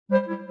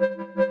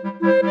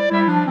This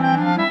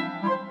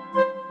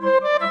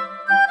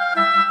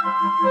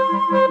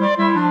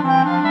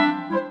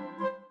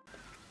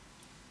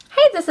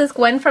is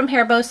Gwen from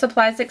Hairbow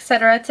Supplies,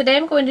 etc. Today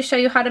I'm going to show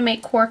you how to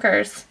make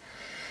corkers.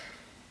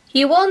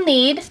 You will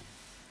need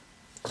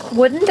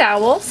wooden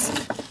dowels.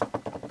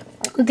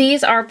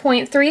 These are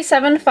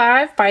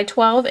 0.375 by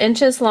 12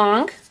 inches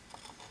long.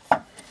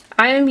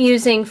 I am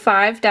using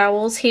 5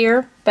 dowels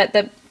here, but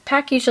the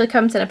pack usually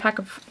comes in a pack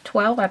of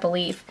 12, I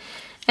believe.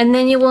 And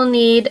then you will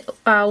need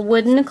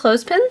wooden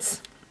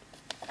clothespins.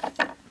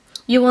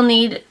 You will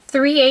need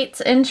 3/8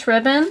 inch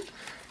ribbon,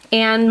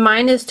 and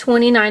mine is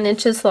 29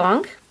 inches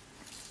long.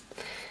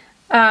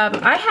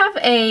 I have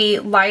a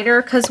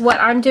lighter because what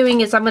I'm doing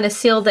is I'm going to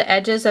seal the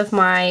edges of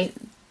my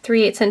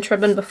 3/8 inch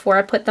ribbon before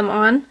I put them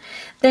on.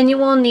 Then you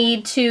will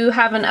need to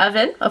have an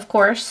oven, of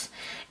course,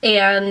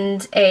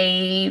 and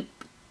a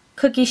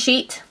cookie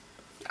sheet.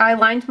 I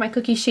lined my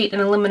cookie sheet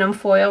in aluminum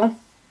foil,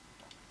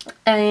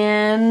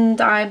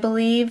 and I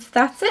believe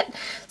that's it.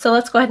 So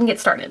let's go ahead and get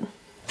started.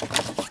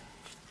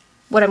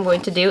 What I'm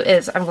going to do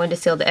is I'm going to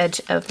seal the edge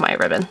of my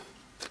ribbon.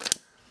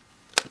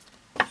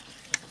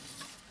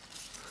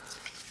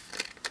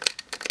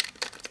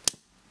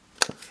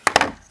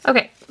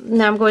 Okay,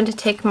 now I'm going to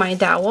take my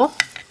dowel,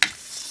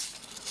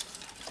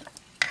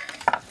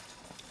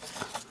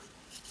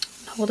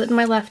 hold it in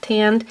my left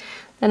hand,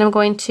 then I'm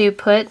going to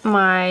put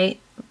my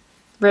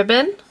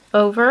ribbon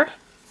over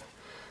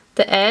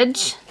the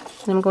edge,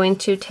 and I'm going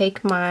to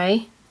take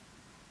my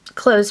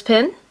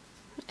clothespin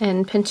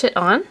and pinch it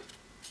on.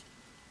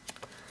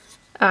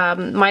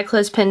 My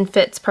clothespin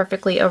fits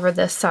perfectly over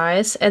this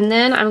size, and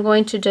then I'm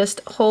going to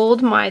just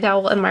hold my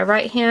dowel in my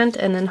right hand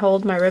and then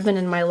hold my ribbon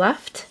in my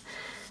left.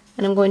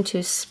 And I'm going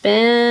to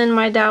spin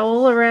my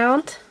dowel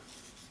around,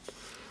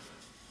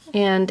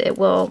 and it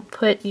will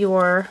put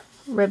your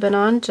ribbon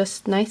on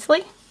just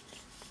nicely.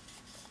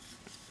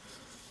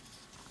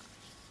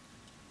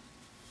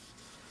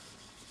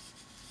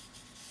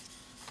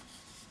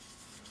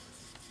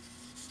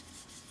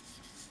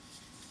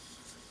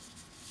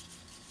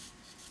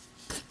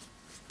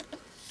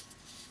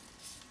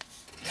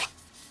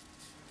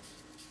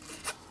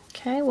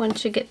 Okay,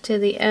 once you get to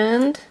the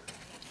end,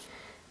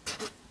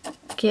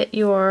 get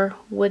your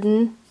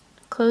wooden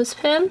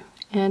clothespin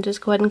and just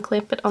go ahead and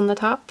clamp it on the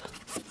top.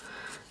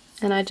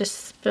 And I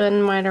just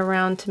spin mine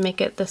around to make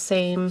it the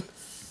same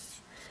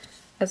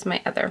as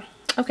my other.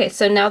 Okay,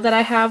 so now that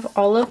I have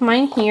all of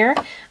mine here,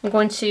 I'm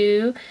going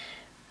to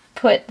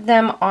put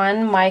them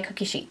on my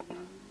cookie sheet.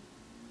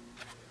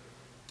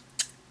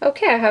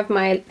 Okay, I have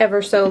my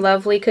ever so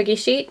lovely cookie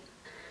sheet,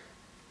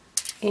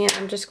 and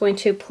I'm just going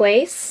to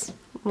place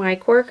my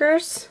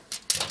corkers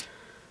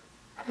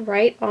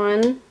right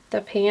on the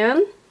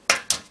pan,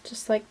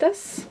 just like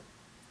this.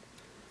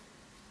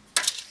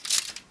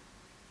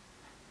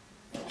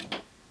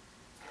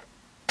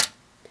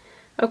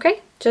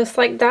 Okay, just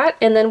like that,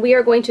 and then we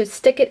are going to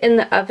stick it in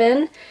the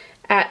oven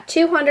at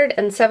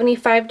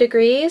 275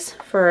 degrees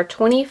for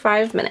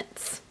 25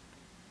 minutes.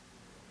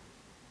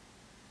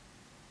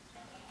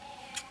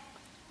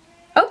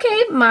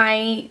 Okay,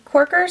 my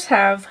corkers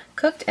have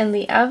cooked in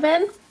the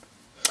oven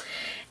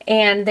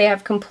and they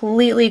have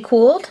completely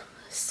cooled.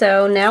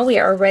 So now we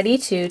are ready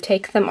to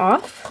take them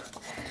off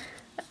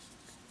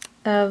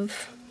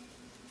of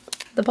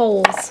the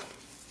bowls.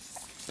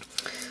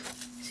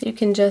 So you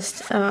can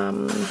just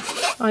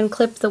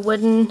unclip the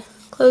wooden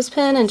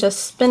clothespin and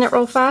just spin it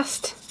real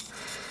fast.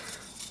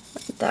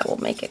 That will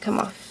make it come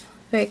off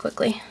very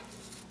quickly.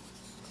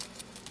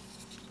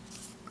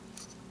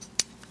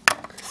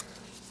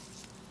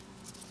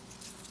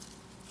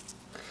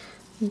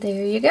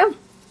 There you go.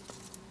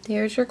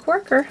 There's your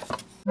corker.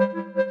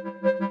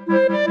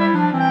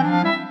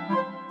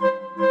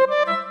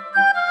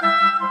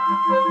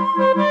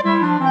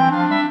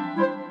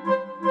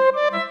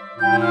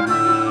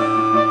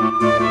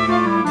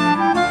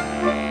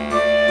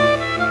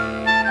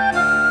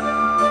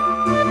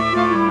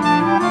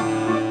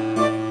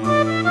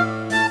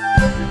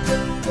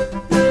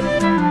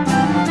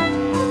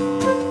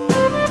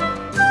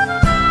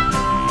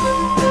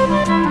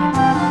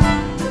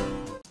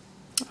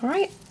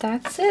 Alright,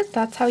 that's it.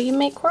 That's how you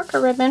make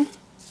Korker ribbon.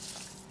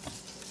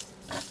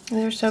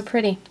 They're so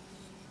pretty.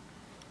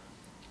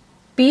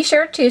 Be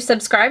sure to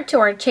subscribe to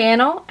our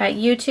channel at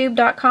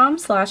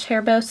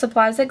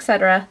youtube.com/hairbowsupplies,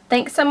 etc.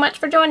 Thanks so much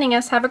for joining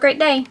us. Have a great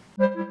day.